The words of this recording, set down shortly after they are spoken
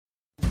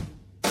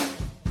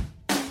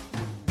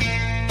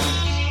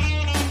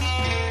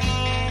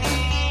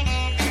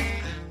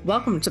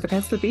Welcome to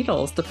Because the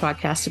Beatles, the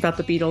podcast about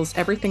the Beatles,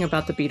 everything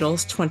about the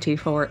Beatles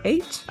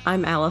 24/8.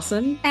 I'm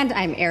Allison. And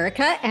I'm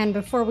Erica. And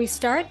before we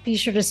start, be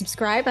sure to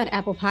subscribe on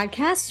Apple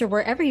Podcasts or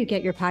wherever you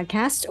get your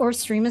podcasts, or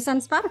stream us on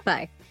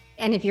Spotify.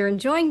 And if you're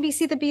enjoying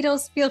BC the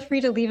Beatles, feel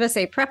free to leave us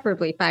a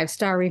preferably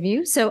 5-star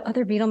review so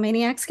other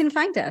Beatlemaniacs can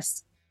find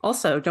us.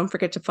 Also, don't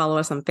forget to follow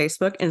us on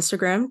Facebook,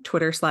 Instagram,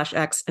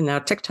 Twitter/X, and now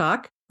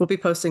TikTok. We'll be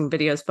posting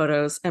videos,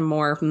 photos, and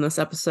more from this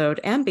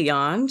episode and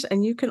beyond.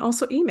 And you can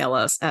also email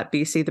us at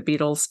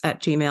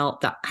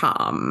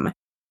bcthebeatles@gmail.com.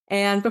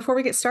 And before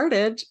we get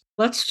started,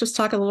 let's just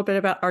talk a little bit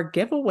about our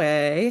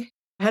giveaway.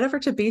 Head over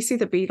to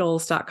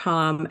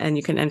bcthebeatles.com and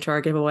you can enter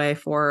our giveaway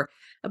for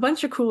a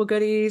bunch of cool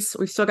goodies.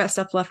 We've still got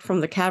stuff left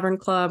from the Cavern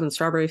Club and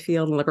Strawberry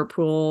Field in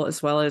Liverpool,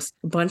 as well as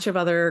a bunch of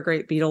other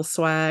great Beatles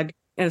swag.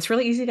 And it's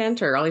really easy to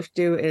enter. All you have to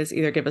do is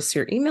either give us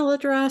your email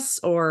address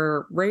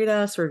or rate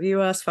us,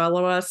 review us,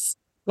 follow us.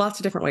 Lots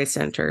of different ways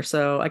to enter.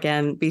 So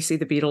again,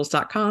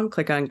 bcthebeatles.com,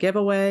 click on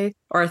giveaway,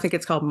 or I think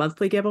it's called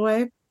monthly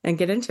giveaway, and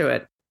get into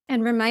it.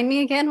 And remind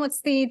me again,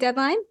 what's the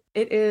deadline?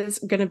 It is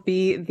going to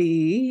be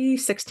the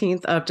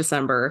 16th of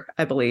December,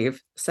 I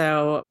believe.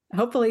 So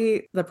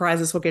hopefully the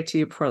prizes will get to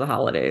you before the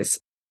holidays.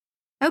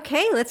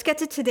 Okay, let's get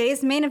to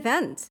today's main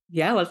event.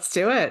 Yeah, let's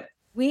do it.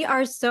 We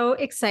are so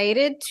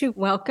excited to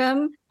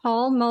welcome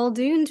Paul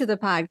Muldoon to the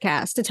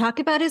podcast to talk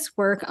about his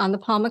work on the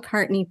Paul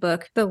McCartney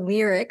book, The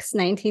Lyrics,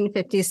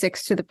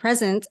 1956 to the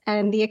Present,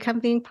 and the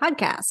accompanying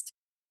podcast.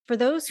 For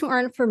those who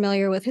aren't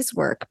familiar with his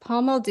work,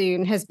 Paul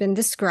Muldoon has been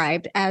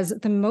described as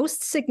the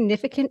most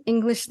significant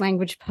English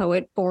language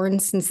poet born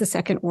since the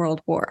Second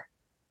World War.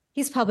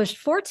 He's published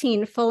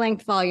 14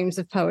 full-length volumes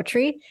of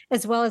poetry,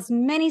 as well as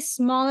many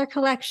smaller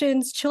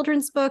collections,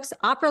 children's books,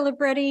 opera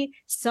libretti,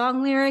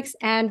 song lyrics,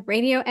 and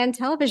radio and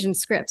television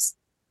scripts.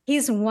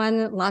 He's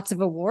won lots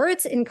of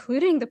awards,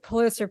 including the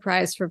Pulitzer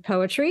Prize for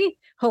Poetry,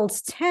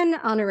 holds 10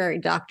 honorary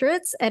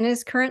doctorates, and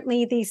is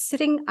currently the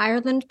sitting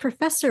Ireland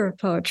Professor of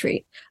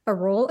Poetry, a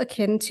role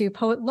akin to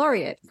Poet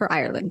Laureate for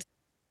Ireland.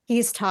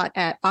 He's taught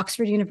at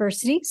Oxford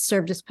University,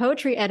 served as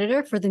poetry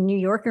editor for the New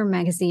Yorker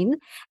magazine,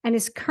 and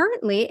is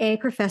currently a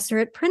professor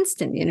at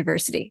Princeton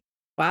University.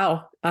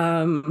 Wow.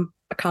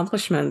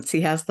 Accomplishments.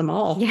 He has them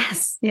all.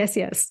 Yes.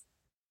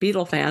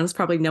 Beatle fans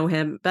probably know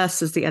him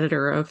best as the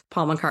editor of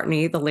Paul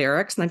McCartney, The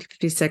Lyrics,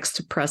 1956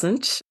 to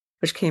Present,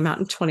 which came out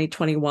in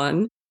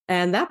 2021.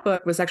 And that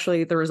book was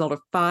actually the result of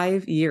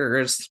 5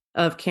 years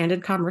of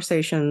candid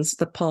conversations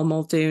that Paul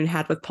Muldoon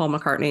had with Paul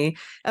McCartney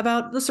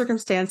about the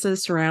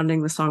circumstances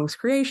surrounding the song's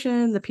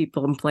creation, the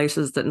people and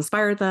places that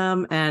inspired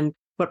them, and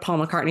what Paul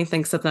McCartney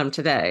thinks of them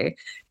today.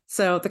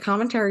 So the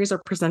commentaries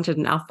are presented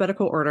in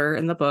alphabetical order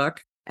in the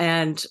book,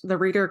 and the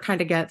reader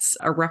kind of gets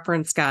a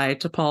reference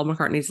guide to Paul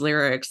McCartney's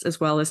lyrics, as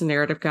well as a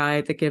narrative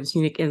guide that gives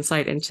unique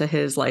insight into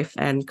his life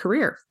and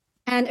career.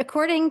 And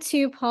according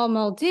to Paul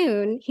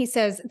Muldoon, he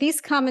says, these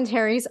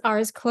commentaries are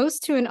as close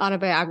to an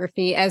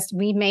autobiography as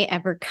we may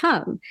ever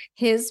come.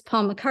 His,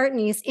 Paul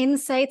McCartney's,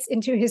 insights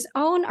into his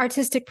own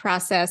artistic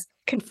process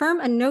confirm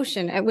a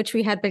notion at which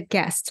we had but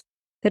guessed,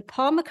 that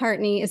Paul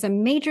McCartney is a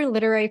major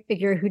literary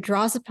figure who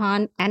draws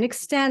upon and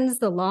extends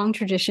the long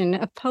tradition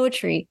of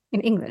poetry in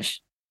English.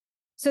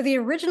 So the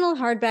original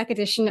hardback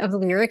edition of The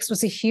Lyrics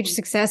was a huge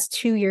success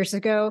 2 years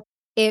ago.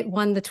 It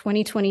won the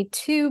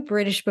 2022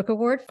 British Book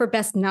Award for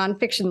Best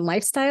Nonfiction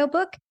Lifestyle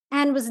Book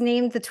and was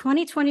named the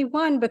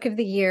 2021 Book of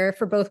the Year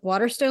for both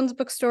Waterstones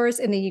bookstores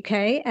in the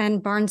UK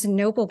and Barnes &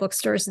 Noble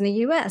bookstores in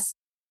the US.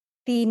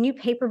 The new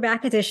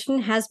paperback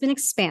edition has been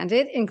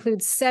expanded,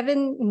 includes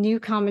 7 new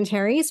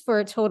commentaries for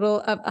a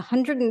total of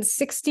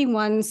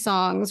 161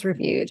 songs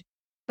reviewed.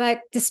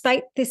 But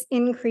despite this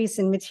increase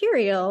in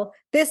material,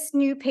 this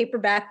new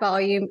paperback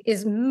volume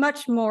is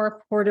much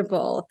more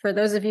portable. For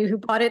those of you who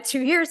bought it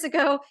 2 years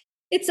ago,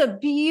 it's a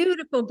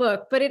beautiful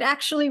book, but it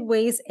actually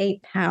weighs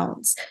 8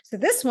 pounds. So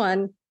this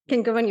one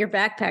can go in your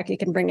backpack. You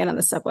can bring it on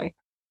the subway.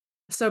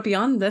 So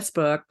beyond this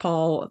book,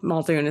 Paul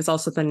Muldoon is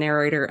also the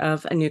narrator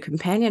of a new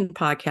companion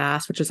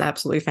podcast, which is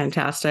absolutely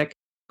fantastic,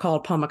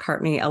 called Paul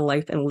McCartney, A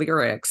Life in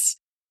Lyrics.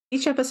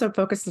 Each episode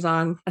focuses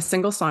on a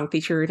single song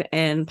featured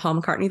in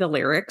Paul McCartney, The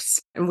Lyrics,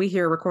 and we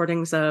hear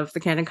recordings of the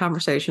candid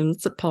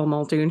conversations that Paul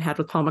Muldoon had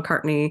with Paul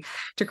McCartney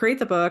to create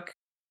the book.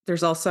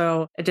 There's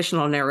also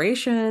additional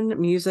narration,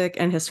 music,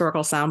 and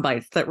historical sound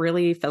bites that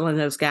really fill in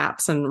those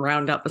gaps and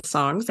round out the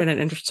songs in an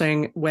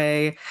interesting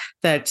way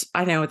that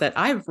I know that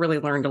I've really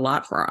learned a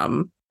lot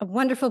from. A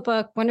wonderful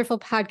book, wonderful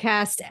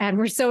podcast, and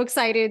we're so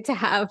excited to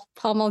have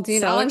Paul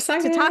Muldoon on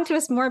to talk to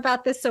us more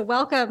about this. So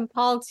welcome,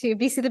 Paul, to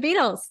BC the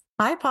Beatles.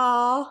 Hi,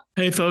 Paul.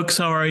 Hey, folks.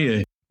 How are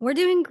you? We're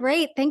doing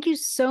great. Thank you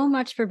so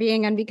much for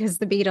being on Because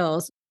the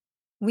Beatles.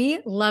 We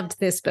loved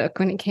this book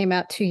when it came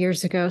out 2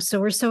 years ago, so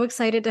we're so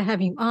excited to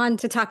have you on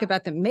to talk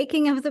about the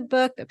making of the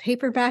book, the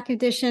paperback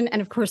edition,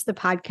 and of course, the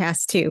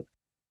podcast too.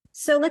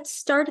 So let's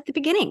start at the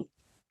beginning.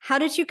 How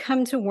did you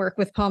come to work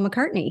with Paul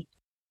McCartney?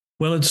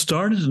 Well, it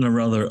started in a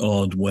rather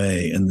odd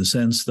way in the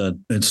sense that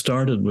it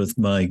started with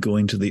my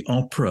going to the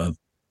opera,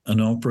 an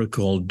opera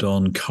called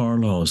Don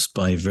Carlos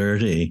by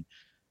Verdi,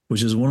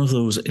 which is one of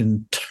those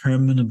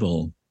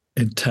interminable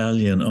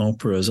Italian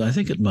operas. I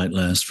think it might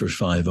last for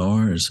 5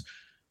 hours.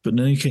 But in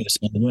any case,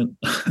 I went.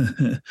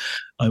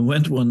 I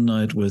went one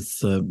night with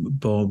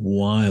Bob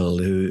Weil,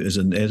 who is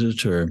an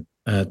editor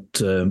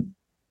at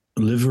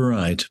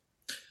Liverite,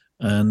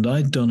 and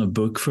I'd done a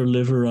book for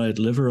Liverite.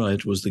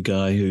 Liverite was the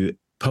guy who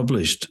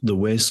published The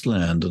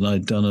Wasteland, and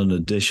I'd done an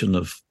edition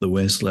of The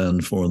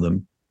Wasteland for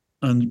them.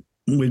 And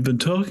we'd been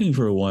talking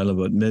for a while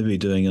about maybe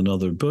doing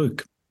another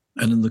book.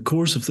 And in the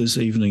course of this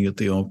evening at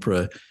the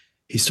opera,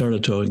 he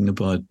started talking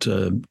about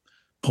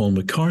Paul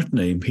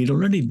McCartney. He'd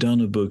already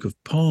done a book of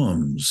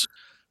poems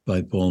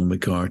by Paul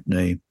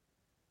McCartney.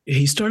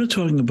 He started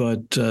talking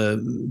about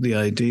the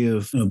idea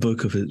of a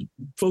book of his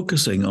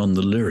focusing on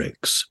the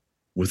lyrics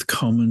with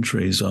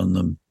commentaries on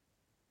them.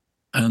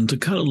 And to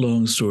cut a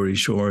long story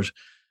short,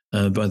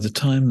 by the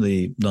time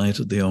the night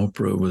at the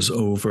opera was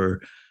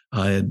over,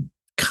 I had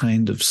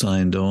kind of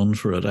signed on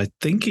for it. I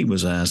think he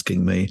was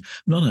asking me, I'm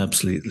not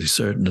absolutely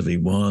certain if he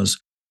was.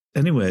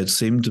 Anyway, it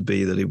seemed to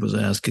be that he was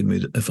asking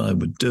me if I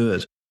would do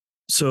it.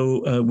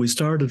 So we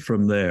started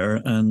from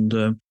there, and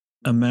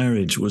a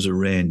marriage was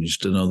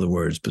arranged, in other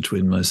words,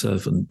 between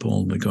myself and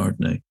Paul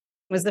McCartney.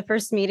 Was the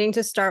first meeting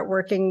to start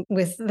working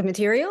with the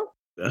material?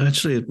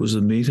 Actually, it was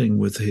a meeting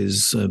with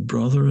his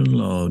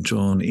brother-in-law,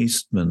 John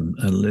Eastman,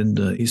 and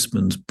Linda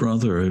Eastman's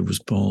brother, who was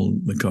Paul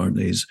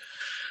McCartney's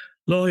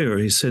lawyer.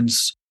 He's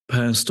since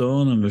passed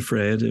on, I'm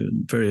afraid. A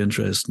very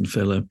interesting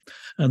fella.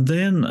 And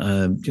then,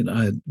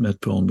 I had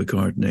met Paul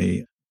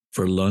McCartney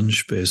for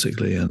lunch,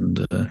 basically,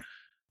 and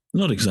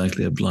not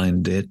exactly a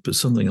blind date, but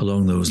something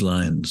along those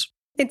lines.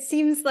 It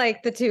seems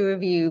like the two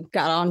of you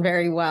got on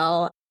very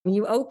well.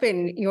 You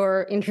open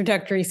your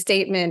introductory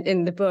statement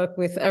in the book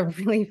with a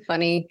really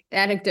funny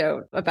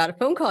anecdote about a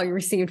phone call you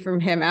received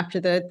from him after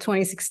the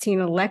 2016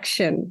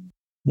 election.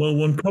 Well,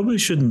 one probably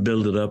shouldn't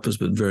build it up as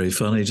being very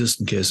funny, just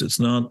in case it's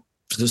not,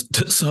 just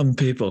to some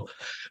people.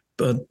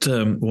 But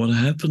what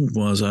happened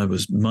was I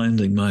was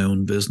minding my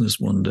own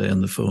business one day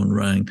and the phone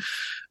rang.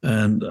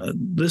 And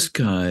this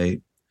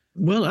guy,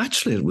 well,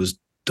 actually, it was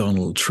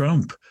Donald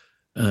Trump,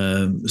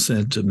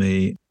 said to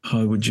me,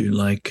 how would you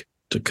like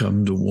to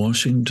come to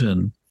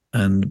Washington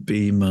and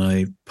be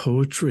my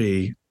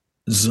poetry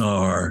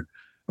czar,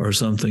 or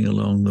something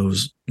along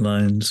those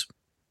lines?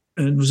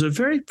 And it was a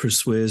very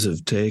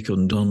persuasive take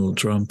on Donald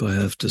Trump, I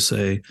have to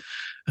say.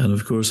 And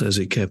of course, as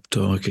he kept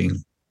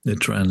talking,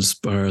 it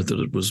transpired that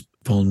it was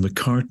Paul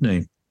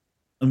McCartney.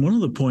 And one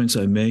of the points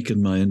I make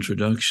in my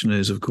introduction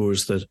is, of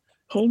course, that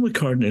Paul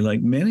McCartney,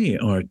 like many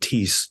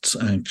artistes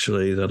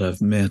actually that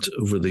I've met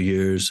over the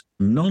years,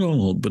 not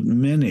all, but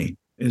many,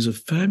 is a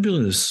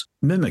fabulous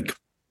mimic.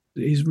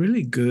 He's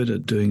really good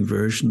at doing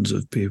versions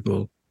of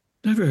people.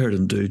 Never heard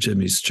him do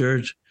Jimmy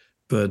Stewart,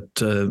 but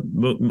a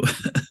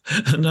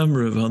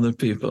number of other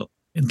people,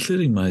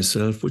 including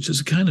myself, which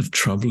is kind of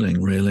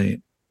troubling,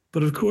 really.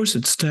 But of course,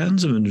 it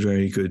stands him in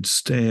very good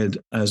stead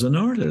as an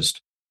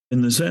artist,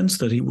 in the sense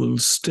that he will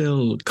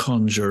still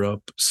conjure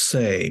up,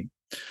 say,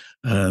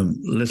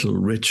 Little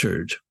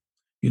Richard.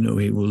 He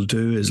will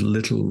do his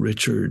Little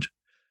Richard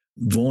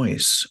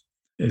voice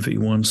if he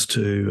wants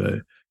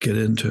to get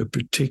into a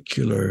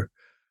particular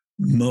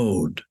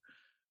mode.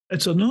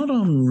 It's a not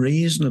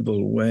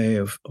unreasonable way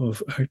of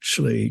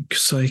actually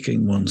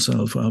psyching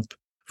oneself up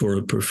for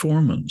a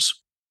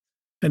performance.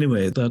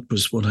 Anyway, that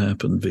was what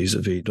happened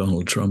vis-a-vis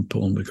Donald Trump,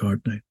 Paul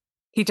McCartney.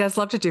 He does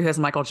love to do his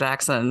Michael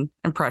Jackson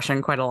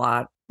impression quite a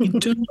lot. He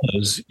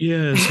does.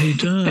 Yes, he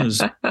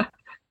does.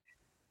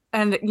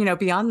 And,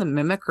 beyond the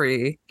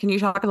mimicry, can you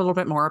talk a little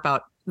bit more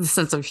about the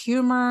sense of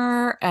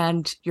humor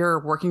and your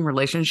working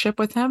relationship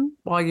with him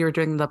while you were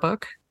doing the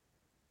book?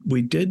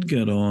 We did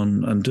get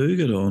on and do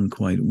get on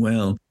quite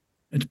well.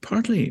 It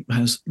partly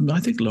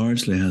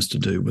largely has to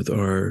do with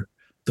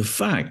the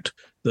fact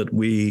that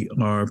we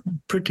are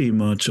pretty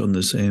much on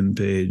the same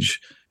page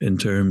in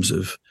terms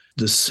of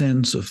the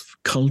sense of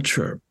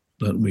culture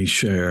that we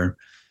share.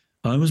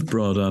 I was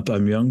brought up,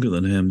 I'm younger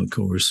than him, of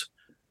course,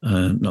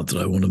 not that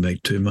I want to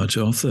make too much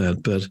of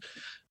that, but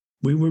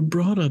we were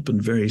brought up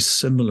in very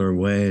similar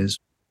ways.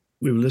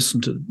 We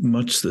listened to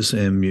much the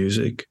same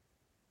music.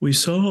 We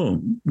saw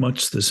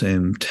much the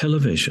same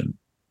television.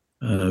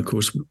 Of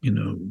course,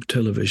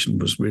 television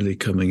was really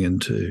coming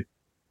into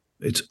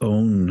its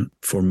own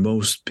for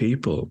most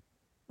people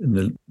in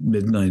the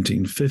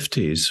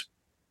mid-1950s.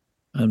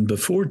 And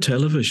before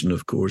television,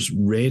 of course,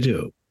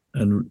 radio.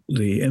 And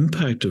the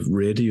impact of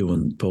radio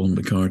on Paul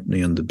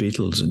McCartney and the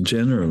Beatles in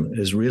general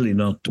is really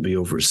not to be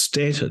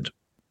overstated.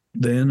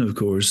 Then, of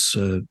course,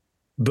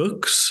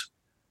 books.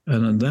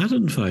 And that,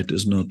 in fact,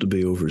 is not to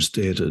be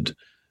overstated.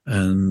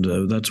 And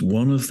that's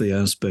one of the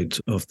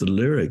aspects of the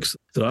lyrics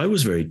that I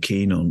was very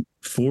keen on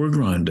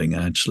foregrounding,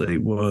 actually,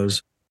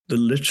 was the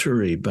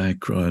literary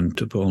background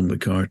to Paul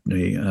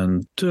McCartney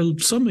and to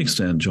some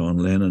extent John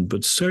Lennon,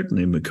 but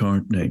certainly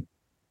McCartney.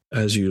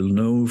 As you'll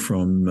know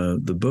from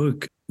the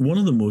book, one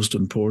of the most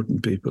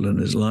important people in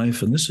his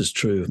life, and this is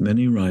true of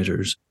many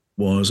writers,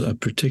 was a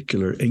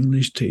particular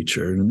English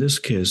teacher, and in this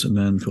case, a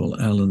man called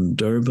Alan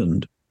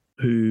Durband,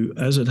 who,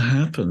 as it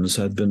happens,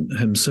 had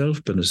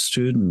himself been a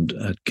student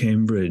at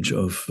Cambridge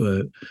of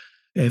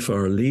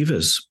F.R.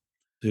 Leavis,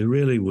 who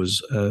really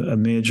was a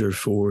major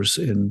force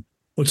in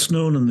what's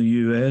known in the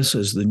US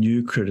as the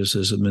new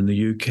criticism, in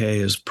the UK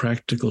as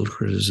practical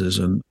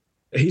criticism.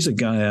 He's a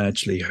guy I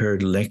actually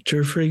heard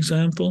lecture, for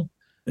example,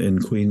 in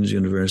Queen's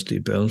University,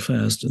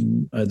 Belfast,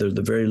 in either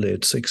the very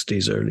late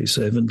 60s, early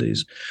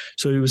 70s.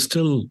 So he was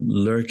still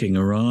lurking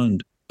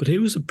around. But he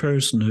was a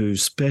person who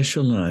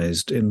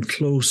specialized in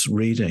close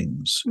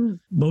readings,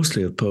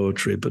 mostly of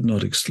poetry, but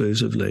not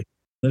exclusively.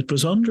 It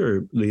was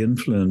under the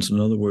influence, in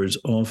other words,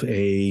 of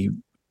a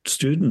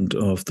student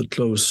of the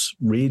close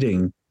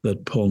reading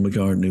that Paul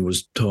McCartney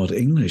was taught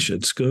English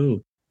at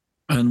school.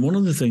 And one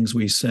of the things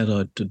we set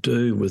out to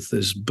do with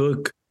this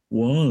book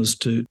was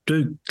to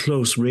do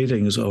close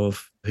readings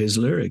of his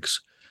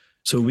lyrics.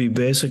 So we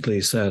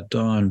basically sat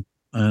down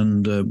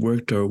and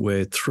worked our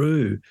way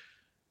through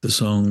the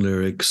song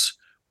lyrics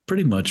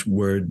pretty much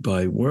word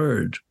by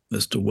word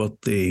as to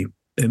what the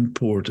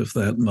import of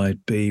that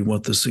might be,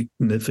 what the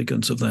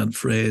significance of that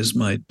phrase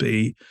might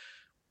be.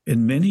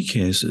 In many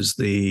cases,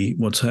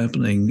 what's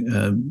happening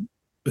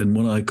in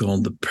what I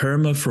call the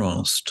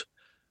permafrost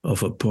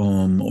of a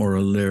poem or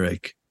a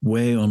lyric,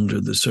 way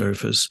under the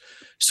surface,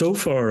 so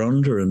far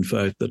under, in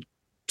fact, that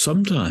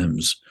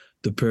sometimes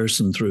the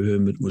person through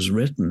whom it was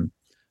written,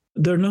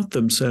 they're not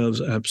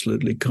themselves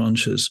absolutely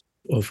conscious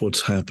of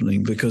what's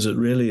happening, because it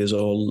really is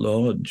all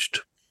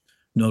lodged,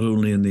 not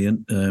only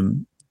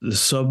in the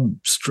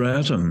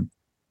substratum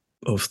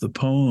of the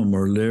poem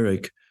or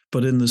lyric,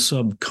 but in the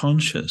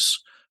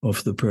subconscious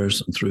of the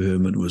person through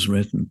whom it was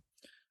written.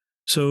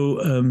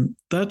 So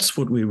that's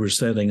what we were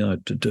setting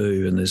out to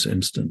do in this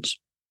instance.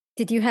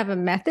 Did you have a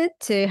method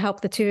to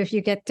help the two of you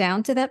get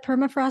down to that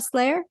permafrost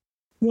layer?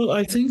 Well,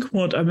 I think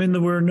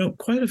there were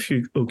quite a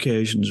few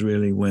occasions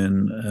really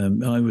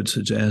when I would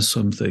suggest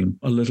something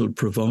a little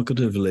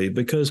provocatively,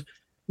 because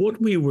what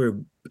we were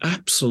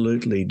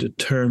absolutely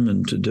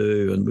determined to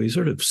do, and we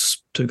sort of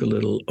took a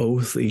little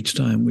oath each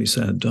time we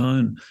sat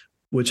down,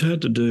 which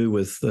had to do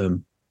with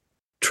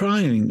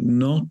trying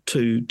not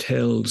to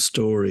tell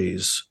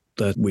stories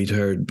that we'd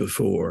heard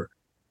before.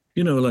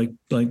 You know,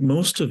 like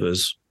most of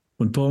us,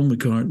 when Paul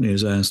McCartney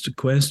is asked a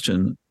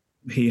question,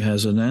 he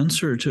has an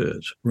answer to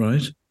it,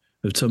 right?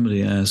 If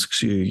somebody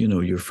asks you,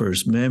 your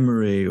first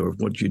memory or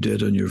what you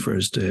did on your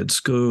first day at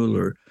school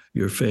or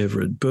your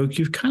favorite book,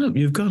 you've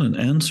got an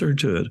answer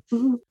to it.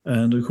 Mm-hmm.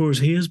 And of course,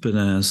 he has been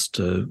asked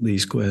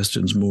these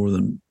questions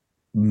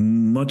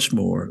much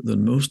more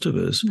than most of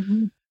us.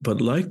 Mm-hmm. But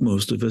like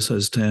most of us,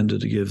 has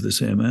tended to give the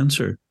same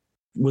answer.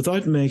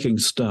 Without making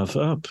stuff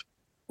up,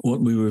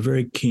 what we were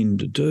very keen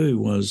to do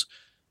was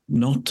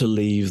not to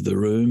leave the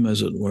room,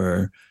 as it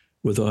were,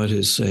 without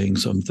his saying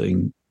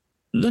something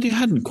that he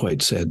hadn't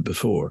quite said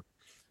before.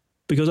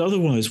 Because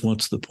otherwise,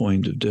 what's the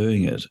point of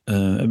doing it?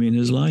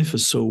 His life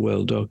is so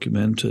well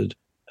documented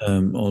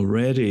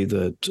already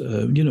that,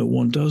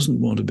 one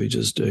doesn't want to be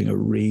just doing a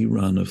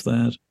rerun of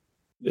that.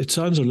 It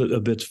sounds a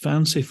bit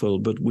fanciful,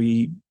 but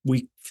we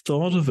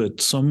thought of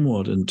it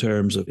somewhat in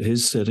terms of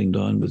his sitting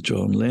down with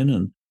John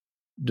Lennon,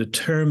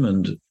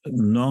 determined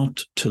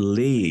not to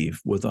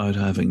leave without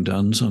having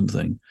done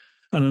something.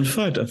 And in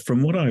fact,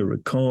 from what I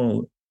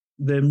recall,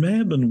 there may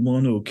have been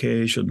one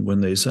occasion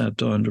when they sat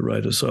down to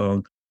write a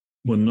song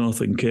when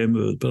nothing came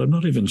of it, but I'm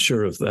not even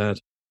sure of that.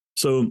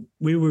 So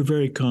we were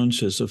very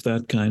conscious of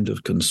that kind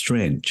of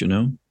constraint,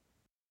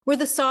 Were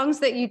the songs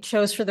that you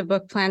chose for the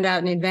book planned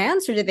out in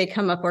advance, or did they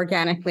come up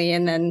organically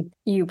and then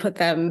you put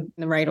them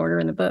in the right order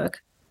in the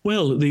book?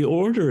 Well, the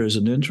order is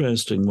an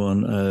interesting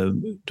one.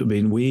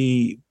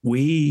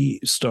 We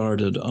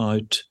started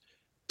out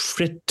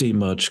pretty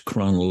much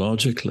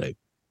chronologically.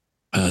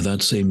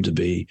 That seemed to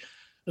be,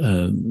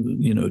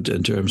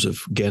 in terms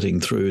of getting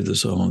through the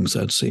songs,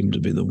 that seemed to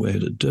be the way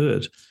to do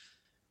it.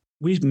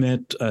 We've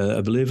met, I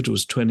believe it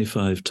was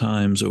 25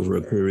 times over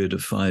a period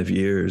of 5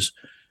 years.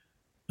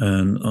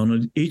 And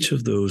on each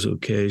of those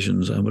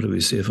occasions, what do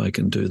we see if I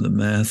can do the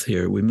math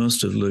here? We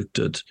must have looked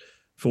at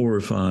 4 or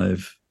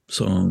 5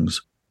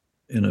 songs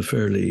in a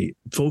fairly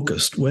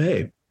focused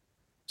way.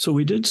 So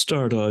we did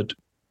start out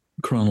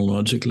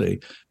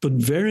chronologically, but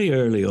very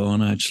early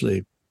on,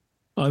 actually,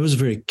 I was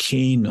very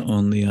keen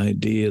on the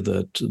idea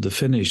that the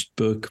finished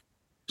book,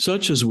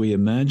 such as we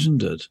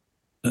imagined it,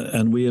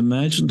 and we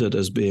imagined it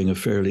as being a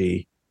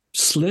fairly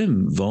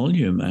slim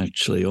volume,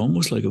 actually,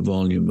 almost like a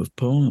volume of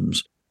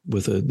poems,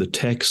 with the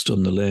text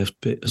on the left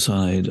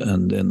side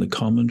and then the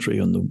commentary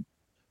on the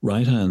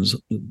right-hand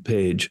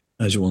page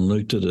as one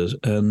looked at it,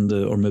 and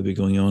or maybe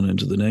going on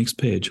into the next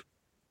page.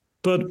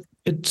 But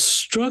it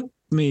struck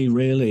me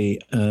really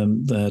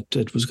that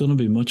it was going to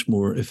be much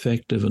more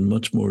effective and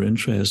much more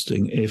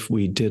interesting if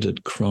we did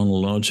it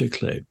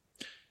chronologically.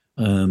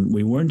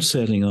 We weren't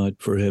setting out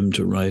for him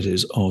to write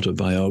his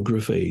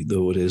autobiography,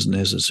 though it is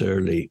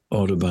necessarily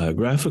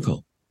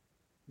autobiographical,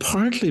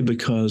 partly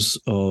because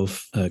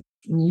of a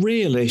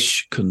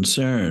realish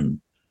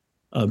concern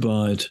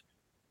about,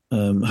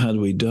 had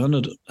we done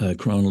it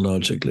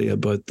chronologically,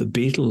 about the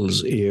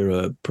Beatles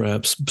era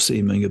perhaps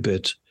seeming a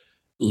bit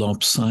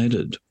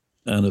lopsided,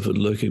 and of it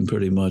looking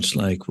pretty much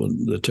like, well,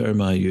 the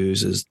term I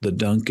use is the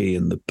donkey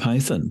and the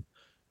python,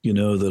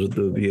 that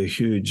there'll be a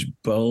huge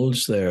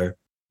bulge there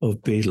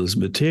of Beatles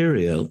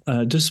material,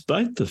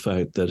 despite the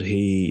fact that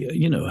he,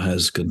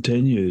 has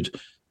continued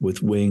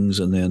with Wings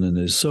and then in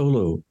his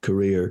solo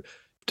career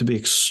to be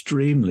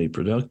extremely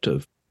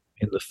productive.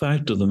 And the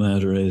fact of the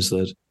matter is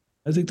that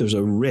I think there's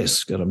a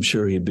risk, and I'm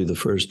sure he'd be the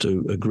first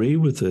to agree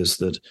with this,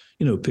 that,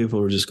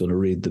 people are just going to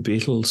read the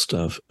Beatles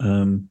stuff.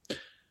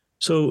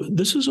 So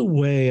this is a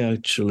way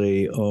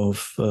actually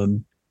of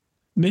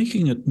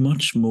making it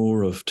much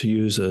more of, to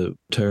use a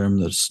term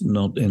that's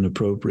not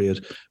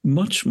inappropriate,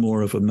 much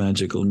more of a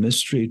magical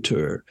mystery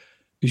tour,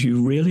 because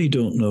you really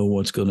don't know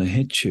what's going to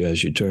hit you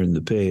as you turn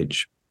the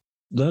page.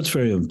 That's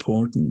very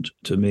important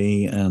to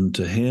me and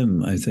to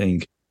him, I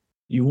think.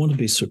 You want to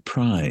be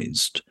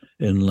surprised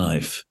in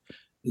life.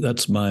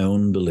 That's my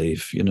own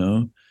belief,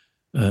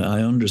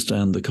 I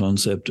understand the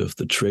concept of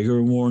the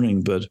trigger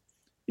warning, but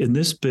in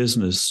this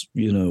business,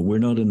 we're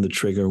not in the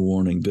trigger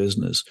warning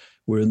business.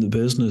 We're in the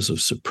business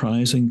of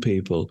surprising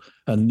people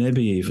and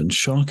maybe even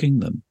shocking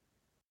them.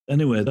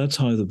 Anyway, that's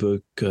how the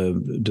book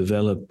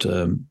developed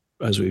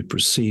as we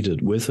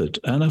proceeded with it.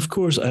 And of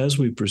course, as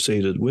we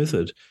proceeded with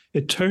it,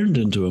 it turned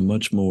into a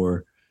much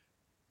more,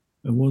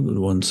 what would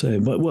one say?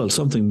 Well,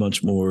 something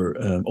much more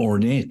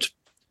ornate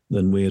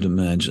than we had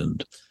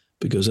imagined.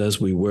 Because as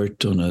we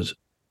worked on it,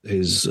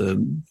 his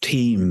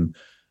team,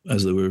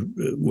 as they were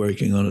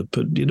working on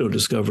it,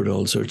 discovered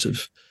all sorts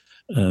of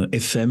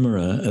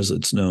ephemera, as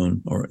it's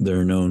known, or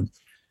they're known,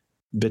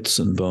 bits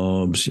and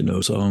bobs,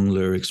 song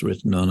lyrics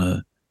written on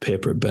a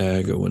paper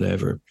bag or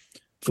whatever,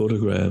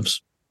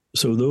 photographs.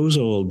 So those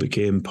all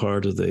became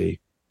part of the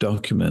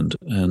document.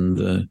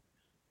 And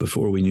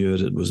before we knew it,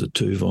 it was a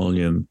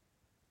 2-volume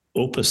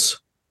opus.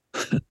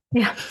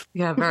 Yeah.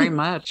 Yeah, very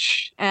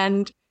much.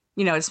 And,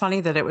 it's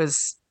funny that it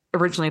was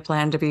originally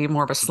planned to be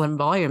more of a slim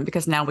volume,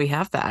 because now we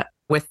have that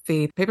with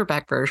the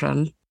paperback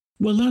version.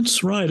 Well,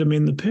 that's right. I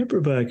mean, the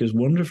paperback is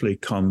wonderfully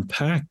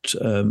compact,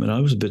 and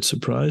I was a bit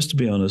surprised, to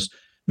be honest. I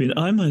mean,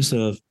 I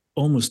myself,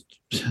 almost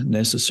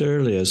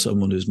necessarily as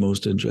someone who's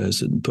most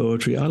interested in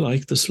poetry, I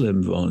like the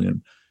slim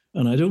volume.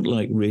 And I don't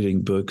like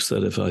reading books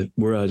that if I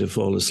to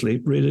fall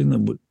asleep reading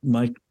them,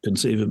 might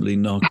conceivably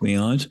knock me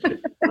out.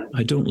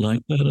 I don't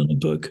like that in a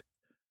book.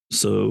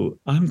 So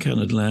I'm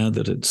kind of glad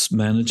that it's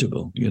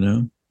manageable,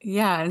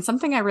 Yeah. And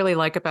something I really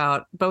like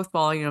about both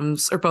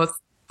volumes, or both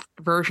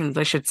versions,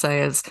 I should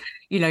say, is,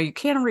 you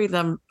can read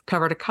them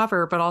cover to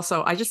cover, but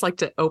also I just like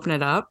to open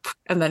it up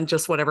and then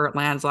just whatever it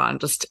lands on,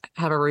 just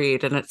have a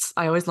read. And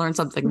I always learn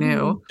something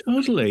new.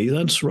 Totally.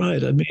 That's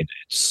right. I mean,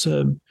 it's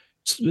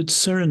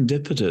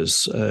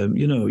serendipitous.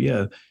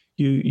 Yeah,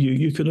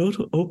 you can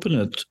open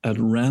it at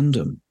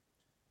random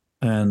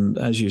and,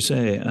 as you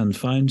say, and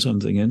find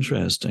something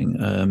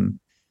interesting.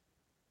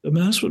 I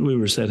mean, that's what we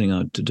were setting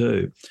out to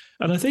do.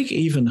 And I think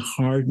even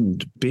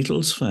hardened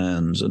Beatles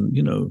fans, and,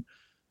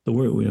 the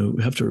word, we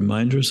have to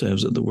remind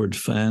ourselves that the word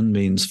fan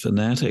means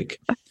fanatic.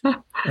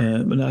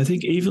 And I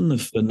think even the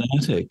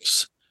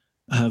fanatics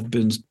have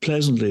been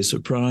pleasantly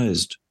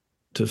surprised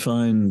to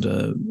find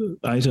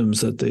items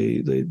that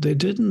they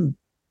didn't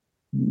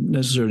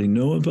necessarily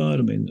know about.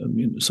 I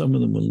mean, some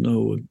of them will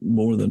know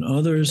more than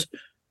others,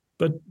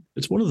 but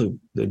it's one of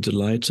the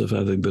delights of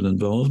having been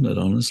involved in it,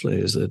 honestly,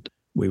 is that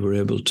we were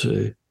able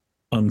to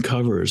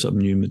uncover some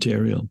new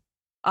material.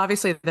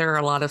 Obviously, there are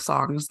a lot of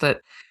songs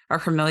that are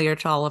familiar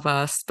to all of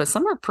us, but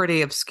some are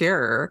pretty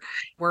obscure.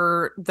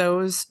 Were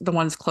those the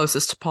ones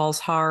closest to Paul's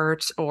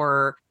heart,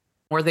 or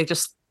were they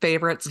just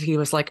favorites that he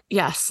was like,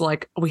 yes,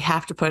 like we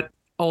have to put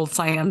Old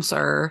Siam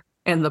Sir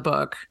in the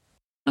book?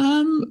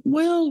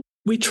 Well,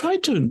 we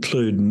tried to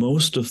include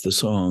most of the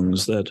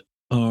songs that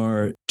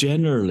are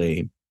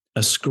generally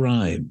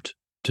ascribed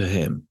to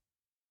him,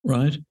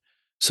 right?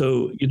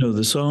 So,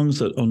 the songs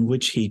that on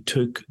which he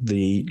took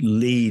the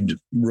lead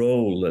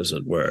role, as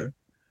it were,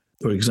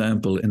 for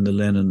example, in the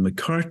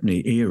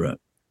Lennon-McCartney era,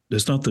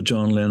 it's not that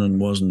John Lennon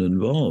wasn't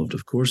involved.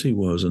 Of course he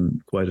was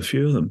in quite a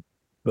few of them.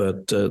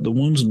 But the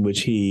ones in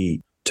which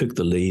he took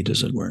the lead,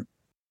 as it were.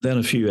 Then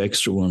a few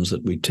extra ones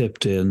that we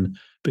tipped in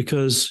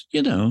because,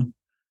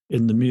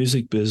 in the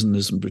music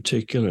business in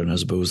particular, and I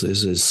suppose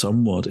this is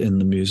somewhat in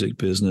the music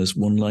business,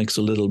 one likes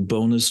a little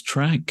bonus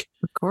track.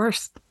 Of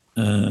course.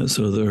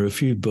 So there are a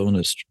few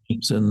bonus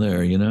tracks in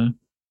there,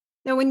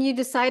 Now, when you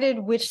decided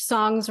which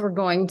songs were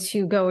going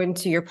to go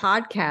into your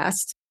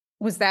podcast,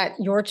 was that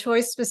your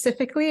choice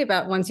specifically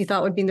about ones you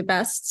thought would be the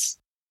best?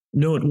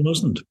 No, it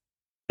wasn't.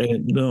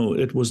 No,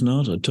 it was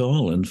not at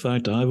all. In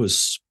fact, I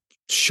was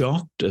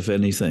shocked, if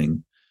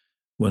anything,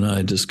 when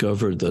I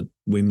discovered that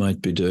we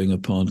might be doing a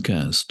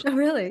podcast. Oh,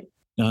 really?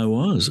 I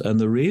was. And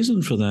the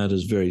reason for that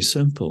is very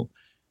simple.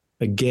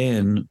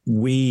 Again,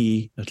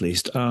 we, at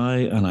least I,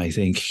 and I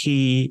think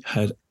he,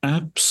 had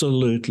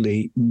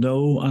absolutely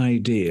no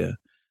idea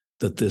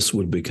that this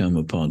would become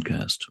a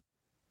podcast.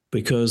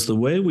 Because the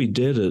way we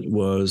did it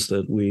was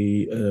that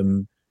we,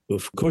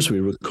 of course, we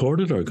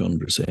recorded our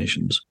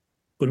conversations,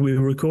 but we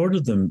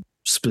recorded them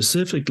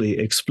specifically,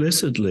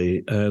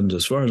 explicitly, and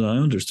as far as I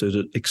understood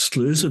it,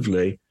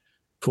 exclusively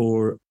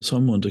for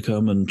someone to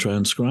come and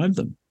transcribe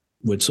them,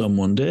 which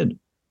someone did.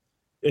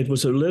 It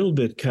was a little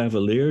bit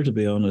cavalier, to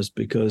be honest,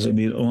 because I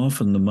mean,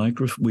 often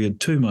we had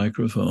two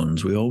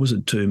microphones. We always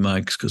had two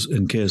mics because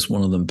in case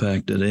one of them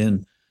packed it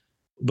in.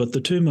 But the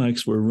two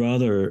mics were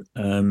rather,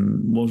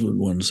 what would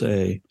one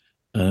say,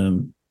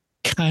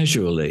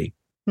 casually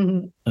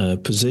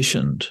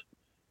positioned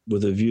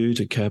with a view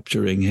to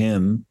capturing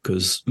him,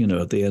 because, you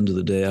know, at the end of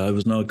the day, I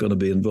was not going to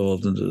be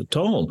involved in it at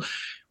all.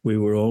 We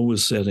were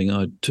always setting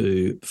out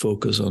to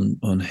focus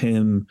on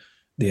him.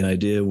 The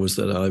idea was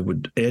that I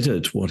would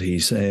edit what he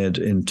said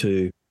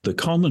into the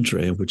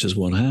commentary, which is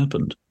what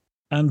happened.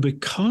 And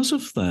because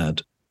of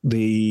that,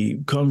 the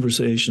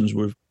conversations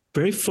were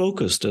very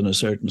focused in a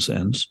certain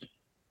sense,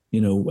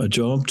 you know, a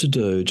job to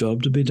do, a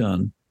job to be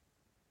done,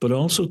 but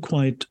also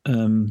quite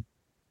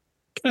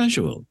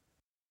casual,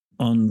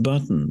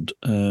 unbuttoned,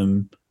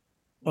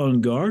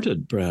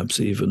 unguarded, perhaps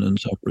even in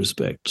some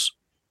respects.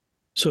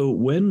 So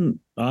when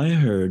I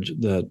heard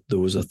that there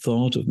was a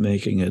thought of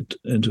making it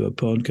into a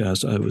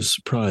podcast, I was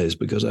surprised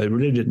because I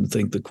really didn't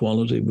think the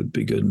quality would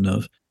be good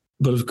enough.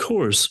 But of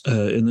course,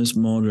 in this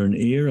modern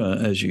era,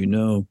 as you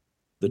know,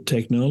 the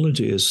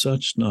technology is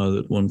such now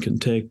that one can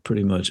take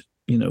pretty much,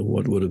 you know,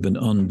 what would have been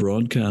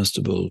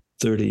unbroadcastable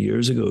 30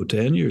 years ago,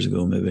 10 years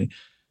ago maybe,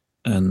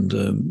 and,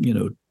 you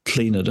know,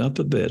 clean it up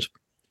a bit.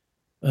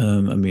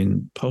 I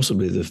mean,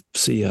 possibly the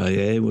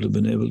CIA would have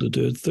been able to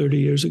do it 30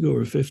 years ago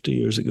or 50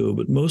 years ago,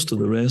 but most of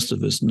the rest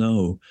of us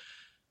know.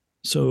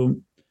 So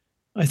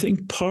I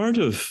think part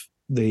of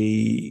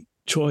the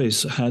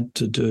choice had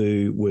to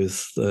do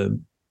with the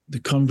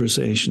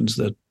conversations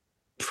that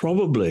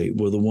probably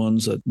were the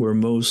ones that were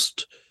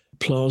most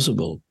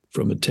plausible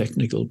from a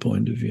technical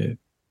point of view.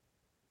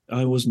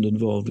 I wasn't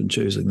involved in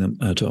choosing them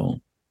at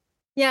all.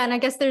 Yeah, and I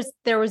guess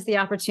there was the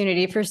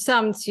opportunity for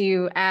some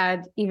to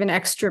add even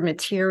extra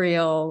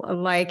material,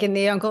 like in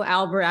the Uncle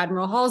Albert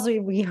Admiral Halsey,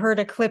 we heard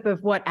a clip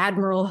of what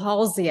Admiral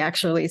Halsey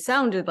actually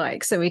sounded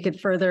like, so we could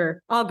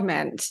further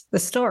augment the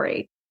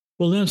story.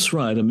 Well, that's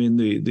right. I mean,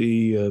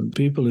 the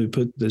people who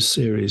put this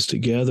series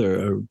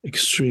together are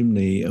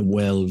extremely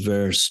well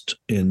versed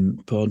in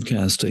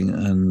podcasting,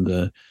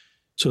 and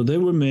so they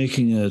were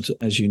making it,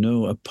 as you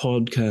know, a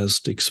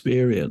podcast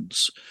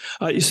experience.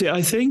 You see,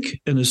 I think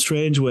in a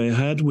strange way,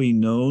 had we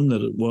known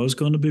that it was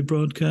going to be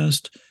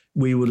broadcast,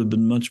 we would have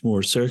been much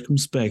more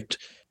circumspect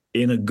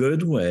in a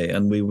good way,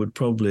 and we would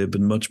probably have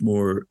been much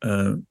more,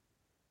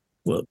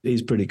 well,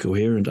 he's pretty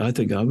coherent. I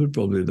think I would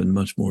probably have been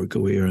much more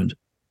coherent.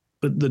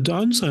 But the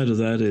downside of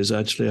that is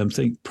actually, I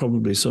think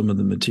probably some of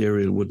the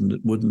material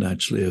wouldn't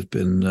actually have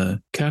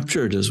been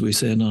captured, as we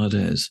say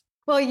nowadays.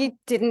 Well, you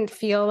didn't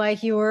feel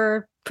like you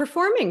were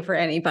performing for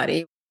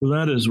anybody. Well,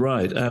 that is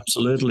right.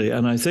 Absolutely.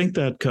 And I think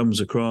that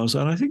comes across.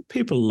 And I think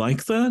people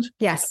like that.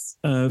 Yes.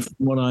 From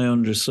what I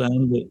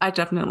understand. I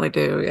definitely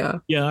do. Yeah.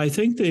 Yeah. I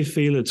think they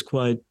feel it's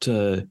quite,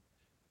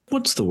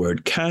 what's the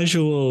word?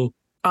 Casual.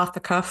 Off the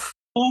cuff.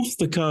 Off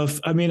the cuff.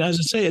 I mean, as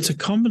I say, it's a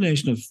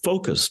combination of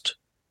focused.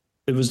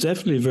 It was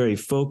definitely very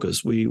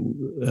focused.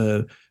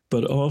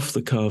 But off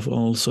the cuff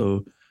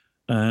also.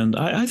 And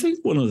I think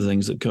one of the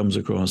things that comes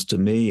across to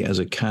me as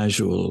a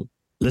casual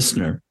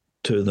listener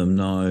to them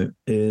now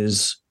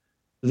is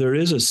there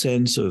is a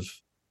sense of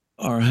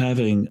our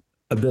having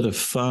a bit of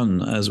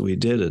fun as we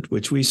did it,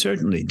 which we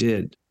certainly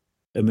did.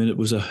 I mean, it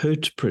was a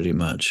hoot pretty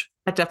much.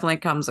 That definitely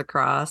comes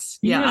across.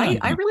 Yeah.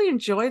 I really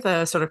enjoy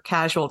the sort of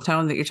casual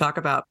tone that you talk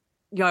about.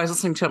 You know, I was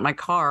listening to it in my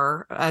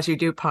car as you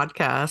do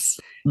podcasts,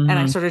 and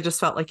I sort of just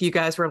felt like you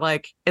guys were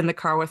like in the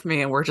car with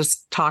me and we're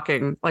just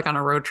talking like on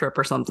a road trip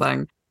or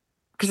something.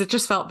 Because it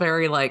just felt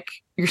very like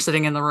you're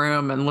sitting in the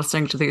room and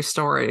listening to these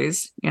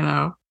stories, you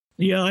know?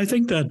 Yeah, I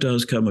think that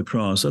does come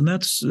across, and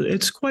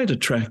it's quite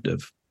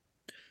attractive.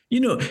 You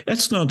know,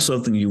 that's not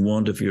something you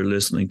want if you're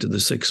listening to the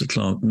 6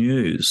 o'clock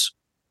news,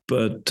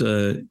 but,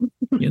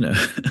 you know,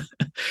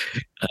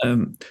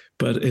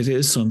 but it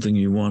is something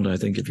you want, I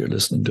think, if you're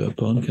listening to a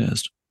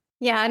podcast.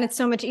 Yeah, and it's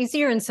so much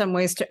easier in some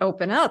ways to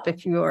open up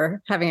if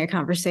you're having a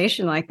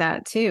conversation like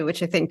that, too,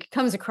 which I think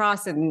comes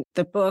across in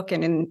the book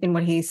and in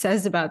what he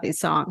says about these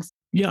songs.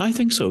 Yeah, I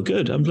think so.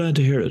 Good. I'm glad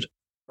to hear it.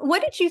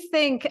 What did you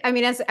think? I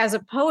mean, as a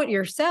poet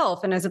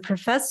yourself and as a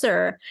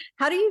professor,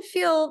 how do you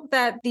feel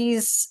that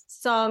these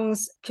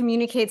songs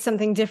communicate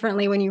something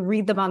differently when you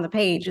read them on the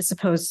page as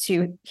opposed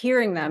to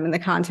hearing them in the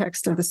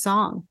context of the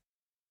song?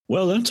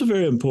 Well, that's a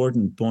very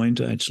important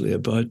point, actually,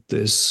 about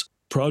this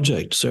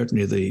project.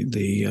 Certainly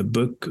the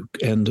book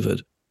end of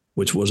it,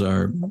 which was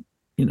our,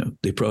 you know,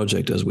 the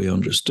project as we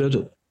understood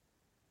it.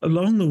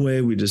 Along the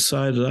way, we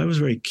decided, I was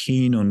very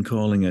keen on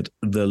calling it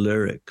The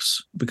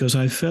Lyrics, because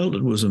I felt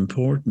it was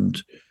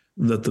important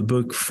that the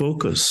book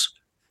focus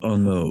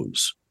on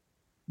those.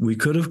 We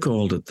could have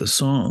called it The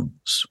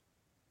Songs.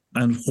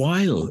 And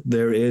while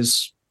there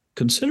is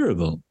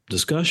considerable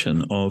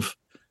discussion of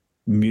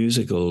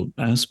musical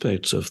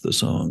aspects of the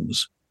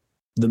songs,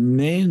 the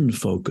main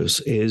focus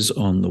is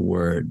on the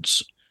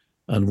words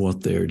and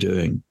what they're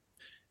doing.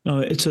 No,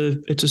 it's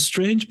a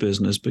strange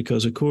business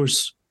because, of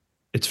course,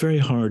 it's very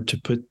hard to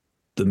put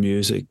the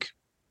music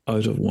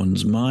out of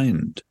one's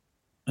mind.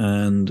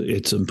 And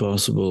it's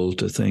impossible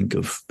to think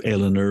of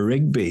Eleanor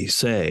Rigby,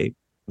 say,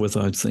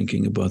 without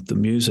thinking about the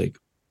music.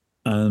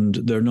 And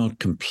they're not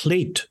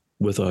complete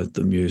without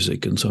the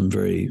music in some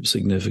very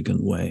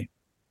significant way.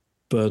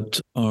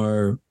 But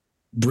our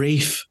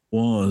brief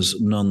was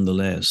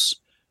nonetheless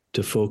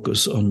to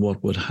focus on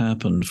what would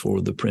happen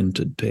for the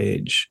printed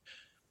page.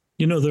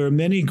 You know, there are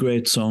many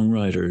great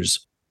songwriters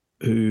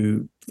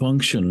who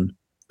function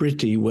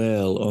pretty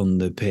well on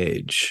the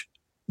page.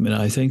 I mean,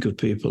 I think of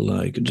people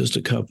like just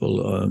a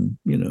couple, in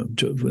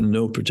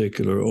no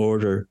particular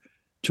order,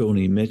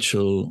 Joni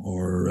Mitchell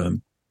or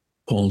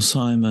Paul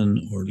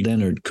Simon or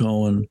Leonard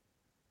Cohen.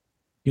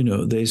 You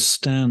know, they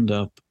stand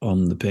up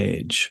on the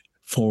page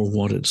for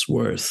what it's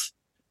worth.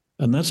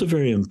 And that's a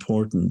very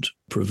important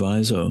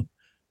proviso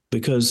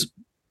because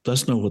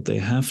that's not what they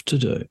have to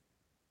do.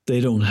 They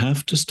don't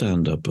have to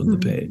stand up on the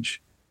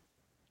page.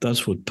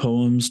 That's what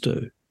poems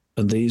do.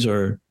 And these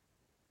are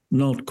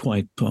not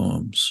quite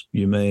poems.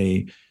 You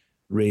may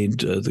read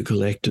the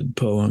collected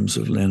poems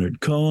of Leonard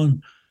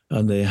Cohen,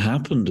 and they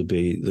happen to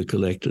be the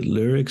collected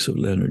lyrics of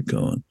Leonard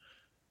Cohen.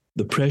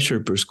 The pressure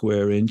per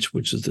square inch,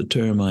 which is the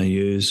term I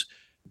use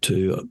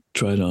to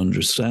try to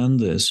understand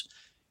this,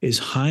 is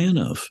high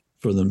enough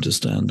for them to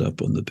stand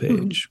up on the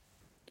page.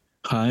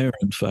 Higher,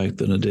 in fact,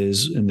 than it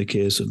is in the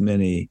case of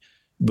many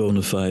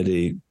bona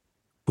fide,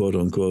 quote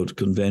unquote,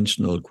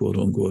 conventional, quote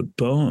unquote,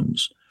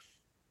 poems,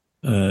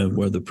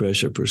 where the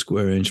pressure per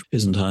square inch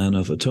isn't high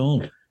enough at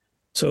all.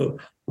 So,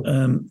 what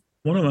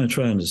am I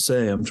trying to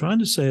say? I'm trying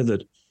to say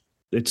that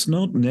it's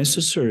not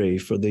necessary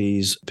for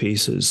these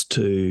pieces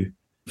to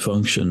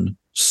function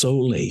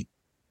solely,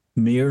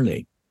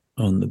 merely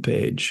on the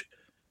page.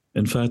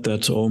 In fact,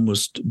 that's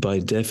almost by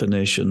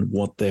definition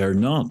what they're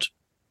not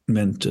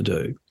meant to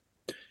do.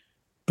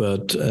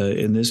 But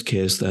in this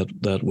case,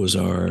 that was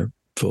our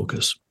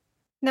focus.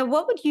 Now,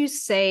 what would you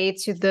say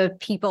to the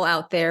people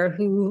out there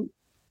who,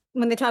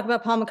 when they talk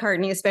about Paul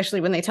McCartney,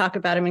 especially when they talk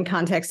about him in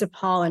context of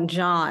Paul and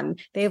John,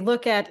 they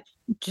look at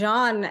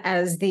John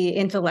as the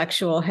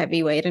intellectual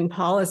heavyweight and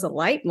Paul as a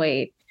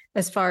lightweight?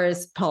 As far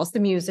as Paul's the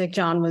music,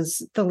 John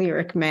was the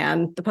lyric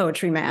man, the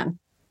poetry man.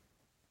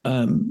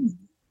 I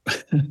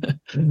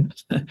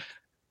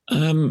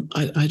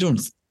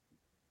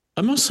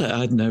must say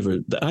I'd never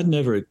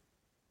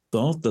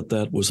thought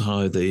that was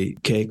how the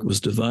cake was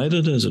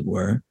divided, as it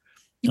were.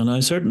 And I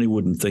certainly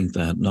wouldn't think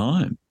that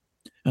now.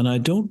 And I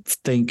don't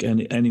think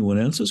anyone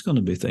else is going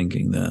to be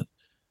thinking that.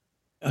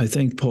 I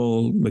think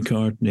Paul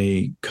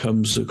McCartney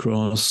comes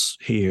across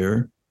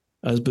here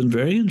has been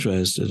very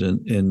interested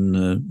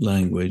in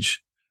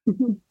language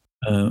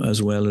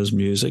as well as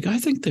music. I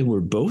think they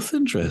were both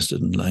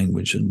interested in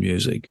language and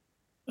music,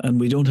 and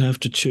we don't have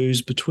to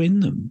choose between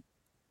them,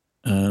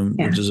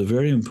 which is a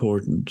very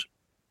important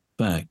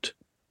fact.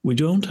 We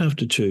don't have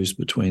to choose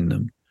between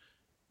them.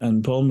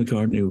 And Paul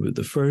McCartney was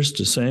the first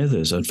to say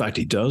this. In fact,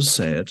 he does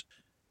say it.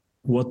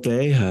 What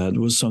they had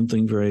was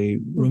something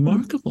very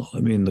remarkable. I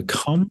mean, the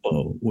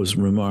combo was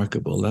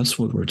remarkable. That's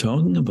what we're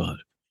talking about.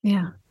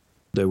 Yeah.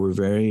 They were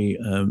very,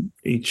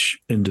 each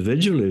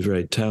individually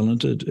very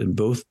talented in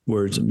both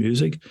words and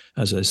music,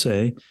 as I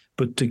say,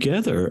 but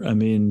together, I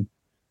mean,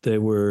 they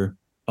were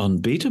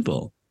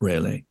unbeatable,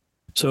 really.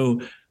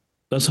 So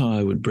that's how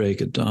I would break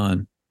it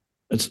down.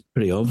 It's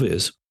pretty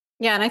obvious.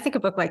 Yeah, and I think a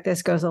book like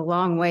this goes a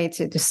long way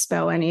to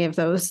dispel any of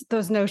those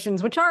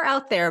notions, which are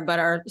out there, but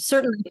are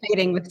certainly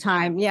fading with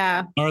time.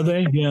 Yeah. Are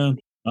they? Yeah.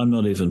 I'm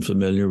not even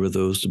familiar with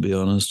those, to be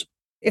honest.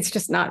 It's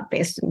just not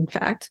based in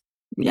fact.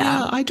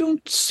 Yeah, I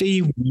don't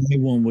see why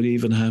one would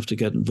even have to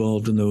get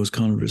involved in those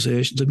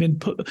conversations. I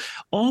mean,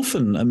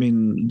 often, I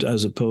mean,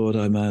 as a poet,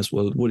 I'm asked,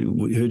 well,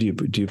 who do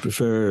you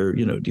prefer?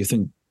 You know, do you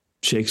think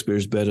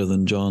Shakespeare's better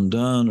than John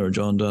Donne or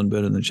John Donne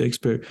better than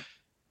Shakespeare?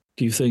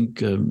 Do you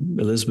think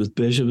Elizabeth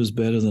Bishop is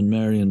better than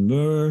Marion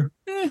Moore?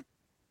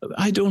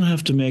 I don't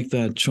have to make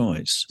that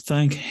choice.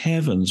 Thank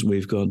heavens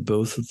we've got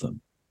both of them.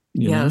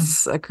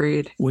 Yes,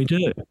 agreed. We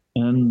do.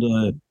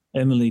 And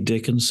Emily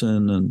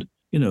Dickinson and,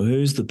 you know,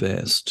 who's the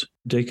best,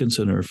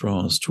 Dickinson or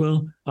Frost?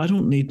 Well, I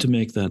don't need to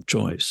make that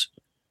choice.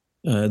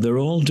 They're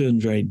all doing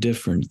very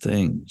different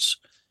things.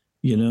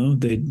 You know,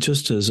 they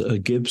just as a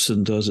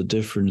Gibson does a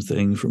different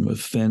thing from a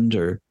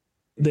Fender,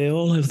 they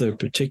all have their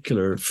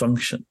particular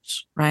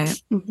functions,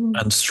 right,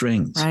 and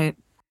strengths. Right.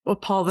 Well,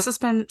 Paul, this has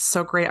been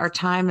so great. Our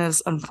time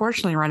is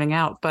unfortunately running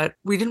out, but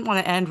we didn't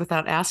want to end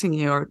without asking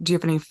you, or do you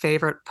have any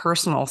favorite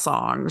personal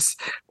songs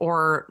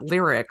or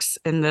lyrics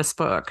in this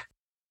book?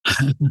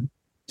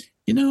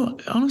 You know,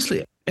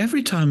 honestly,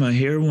 every time I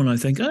hear one, I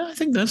think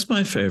that's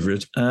my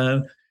favorite.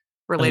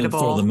 Relatable.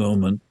 For the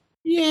moment.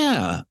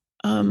 Yeah.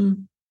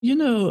 You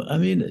know, I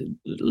mean,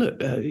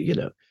 look, you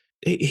know,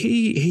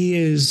 he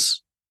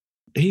is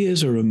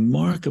a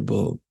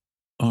remarkable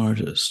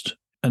artist,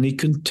 and he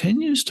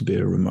continues to be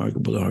a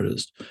remarkable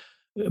artist.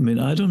 I mean,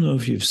 I don't know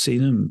if you've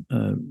seen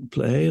him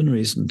play in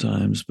recent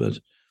times, but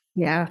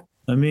yeah,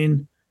 I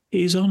mean,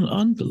 he's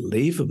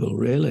unbelievable,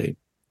 really.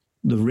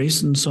 The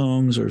recent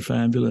songs are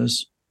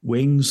fabulous.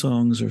 Wing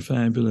songs are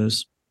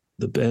fabulous.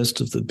 The Best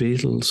of the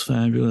Beatles,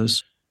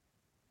 fabulous.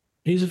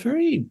 He's a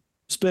very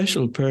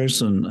special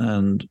person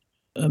and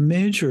a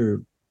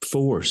major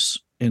force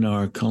in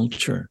our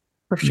culture.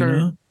 For sure. You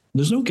know?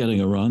 There's no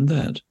getting around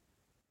that.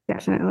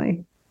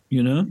 Definitely.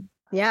 You know?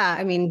 Yeah.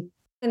 I mean,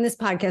 in this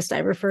podcast, I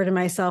refer to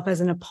myself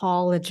as an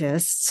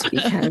apologist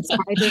because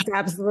I just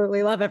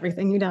absolutely love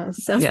everything he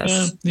does. So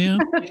Yes. Yeah.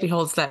 He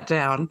holds that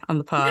down on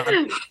the pod.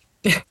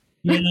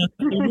 Yeah, it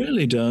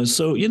really does.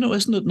 So,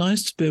 isn't it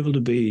nice to be able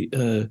to be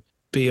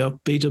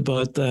upbeat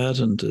about that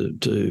and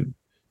to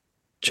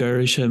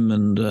cherish him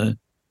and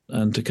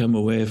to come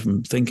away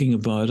from thinking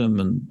about him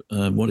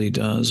and what he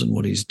does and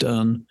what he's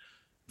done,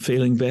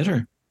 feeling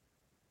better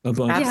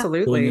about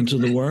Absolutely. going into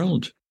the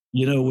world,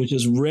 which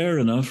is rare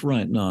enough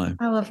right now.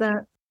 I love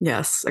that.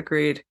 Yes,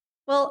 agreed.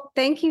 Well,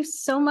 thank you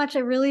so much. I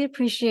really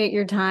appreciate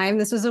your time.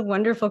 This was a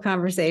wonderful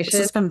conversation. This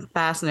has been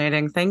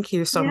fascinating. Thank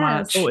you so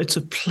much. Oh, it's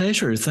a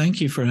pleasure.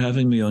 Thank you for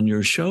having me on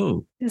your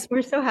show. Yes,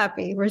 we're so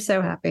happy. We're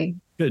so happy.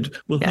 Good.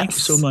 Well, thank you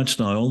so much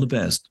now. All the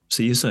best.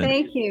 See you soon.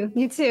 Thank you.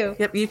 You too.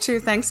 Yep, you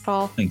too. Thanks,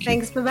 Paul. Thank you.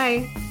 Thanks.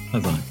 Bye-bye.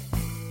 Bye-bye.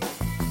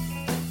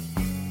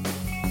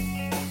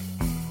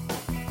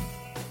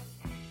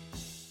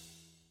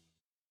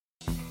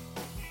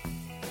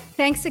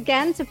 Thanks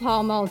again to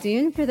Paul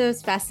Muldoon for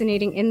those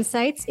fascinating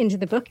insights into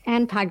the book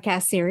and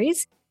podcast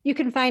series. You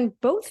can find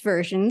both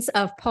versions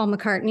of Paul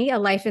McCartney, A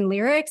Life in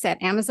Lyrics at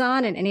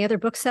Amazon and any other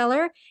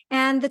bookseller.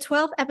 And the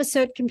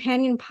 12-episode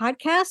companion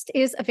podcast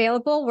is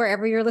available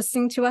wherever you're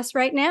listening to us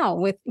right now,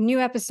 with new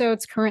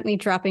episodes currently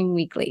dropping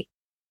weekly.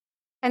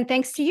 And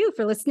thanks to you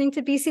for listening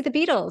to BC the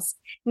Beatles.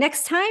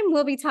 Next time,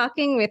 we'll be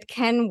talking with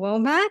Ken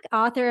Womack,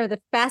 author of the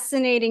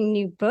fascinating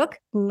new book,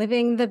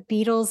 Living the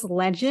Beatles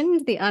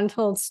Legend, The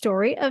Untold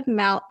Story of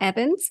Mal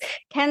Evans.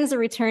 Ken's a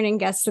returning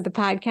guest to the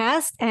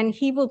podcast, and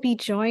he will be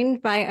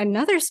joined by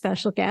another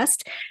special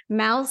guest,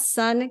 Mal's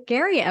son,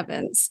 Gary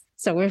Evans.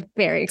 So we're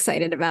very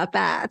excited about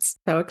that.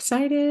 So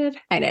excited.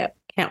 I know.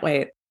 Can't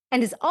wait.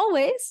 And as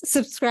always,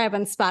 subscribe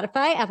on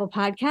Spotify, Apple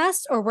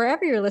Podcasts, or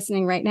wherever you're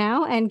listening right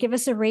now, and give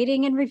us a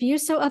rating and review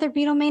so other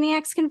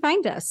Beatlemaniacs can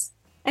find us.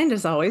 And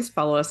as always,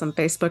 follow us on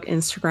Facebook,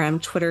 Instagram,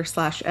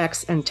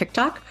 Twitter/X, and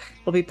TikTok.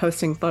 We'll be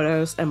posting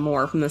photos and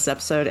more from this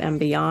episode and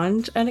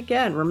beyond. And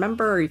again,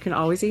 remember, you can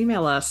always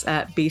email us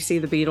at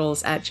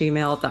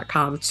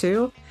bcthebeatles@gmail.com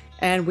too.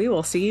 And we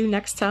will see you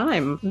next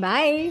time.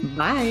 Bye.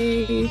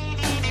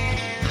 Bye.